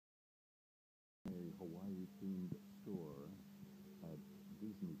Hawaii-themed store at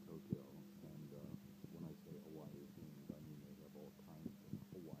Disney Tokyo. And when I say Hawaii-themed, I mean they have all kinds of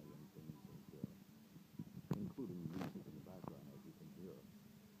Hawaiian things in here, including music in the background, as you can hear,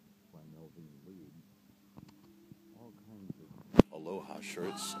 by Melvin Lee. All kinds of Aloha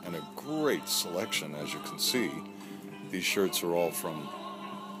shirts, and a great selection, as you can see. These shirts are all from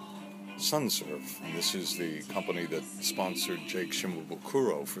Sunsurf, and this is the company that sponsored Jake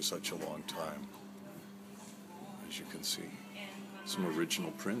Shimabukuro for such a long time. As you can see, some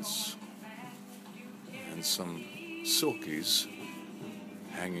original prints and some silkies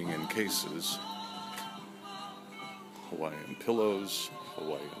hanging in cases. Hawaiian pillows,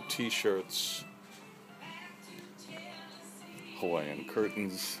 Hawaiian t-shirts, Hawaiian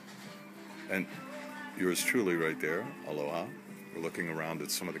curtains, and yours truly right there, Aloha. We're looking around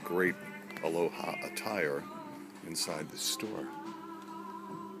at some of the great Aloha attire inside the store.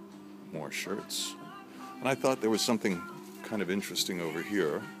 More shirts. And I thought there was something kind of interesting over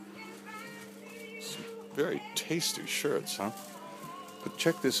here. Some very tasty shirts, huh? But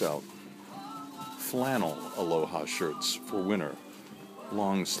check this out. Flannel Aloha shirts for winter.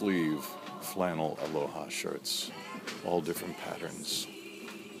 Long sleeve flannel Aloha shirts. All different patterns.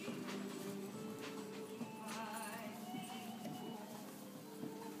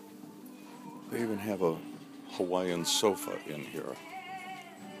 They even have a Hawaiian sofa in here.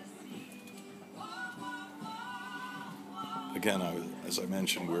 Again, as I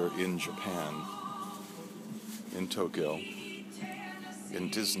mentioned, we're in Japan, in Tokyo, in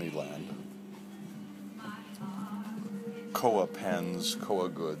Disneyland. Koa pens, Koa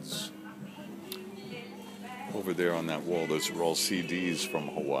goods. Over there on that wall, those are all CDs from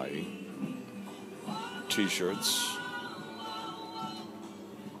Hawaii. T-shirts.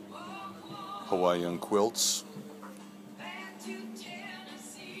 Hawaiian quilts.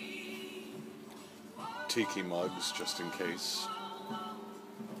 Tiki mugs, just in case.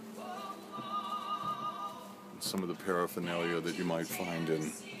 And some of the paraphernalia that you might find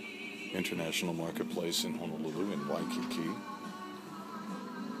in International Marketplace in Honolulu, in Waikiki.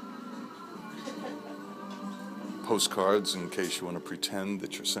 Postcards, in case you want to pretend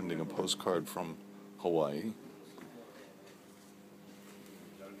that you're sending a postcard from Hawaii.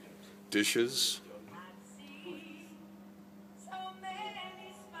 Dishes.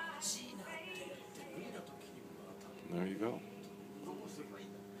 There you go.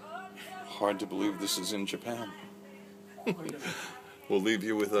 Hard to believe this is in Japan. We'll leave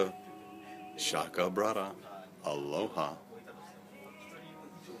you with a shaka brada. Aloha.